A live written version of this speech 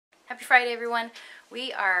Happy Friday, everyone.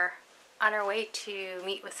 We are on our way to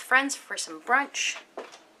meet with friends for some brunch.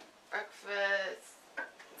 Breakfast.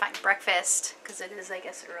 Fine, breakfast, because it is, I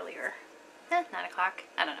guess, earlier. 9 o'clock.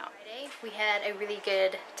 I don't know. Friday, we had a really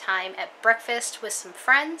good time at breakfast with some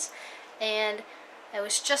friends, and I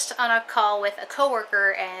was just on a call with a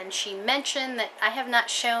coworker, and she mentioned that I have not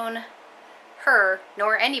shown her,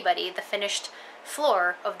 nor anybody, the finished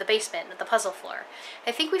floor of the basement, the puzzle floor.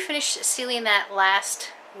 I think we finished sealing that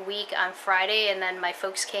last week on Friday, and then my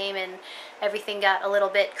folks came and everything got a little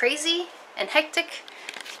bit crazy and hectic.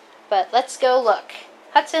 But let's go look.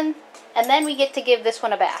 Hudson, and then we get to give this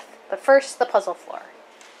one a bath. But first, the puzzle floor.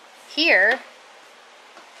 Here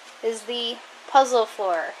is the puzzle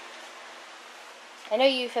floor. I know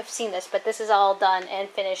you have seen this, but this is all done and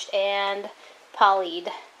finished and polyed.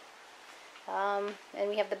 And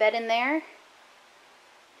we have the bed in there.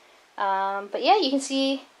 But yeah, you can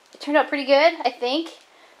see it turned out pretty good, I think.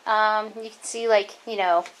 You can see, like, you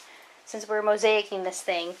know, since we're mosaicing this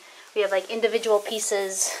thing, we have like individual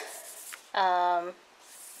pieces.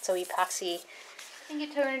 So epoxy. I think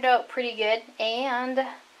it turned out pretty good, and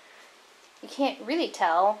you can't really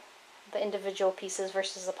tell the individual pieces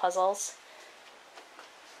versus the puzzles.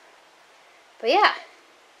 But yeah,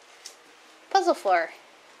 puzzle floor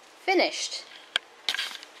finished.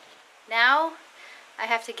 Now I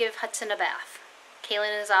have to give Hudson a bath.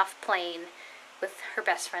 Kaylin is off playing with her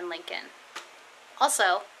best friend Lincoln.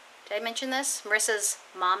 Also, did I mention this? Marissa's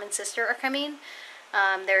mom and sister are coming.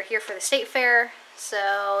 They're here for the state fair,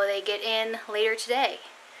 so they get in later today.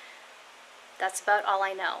 That's about all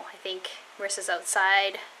I know. I think Marissa's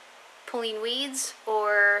outside pulling weeds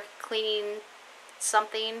or cleaning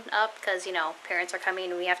something up because, you know, parents are coming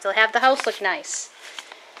and we have to have the house look nice.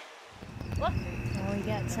 Look, well, we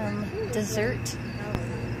got some dessert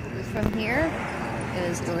from here. It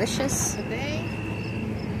was delicious. Today,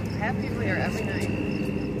 happy we are every night.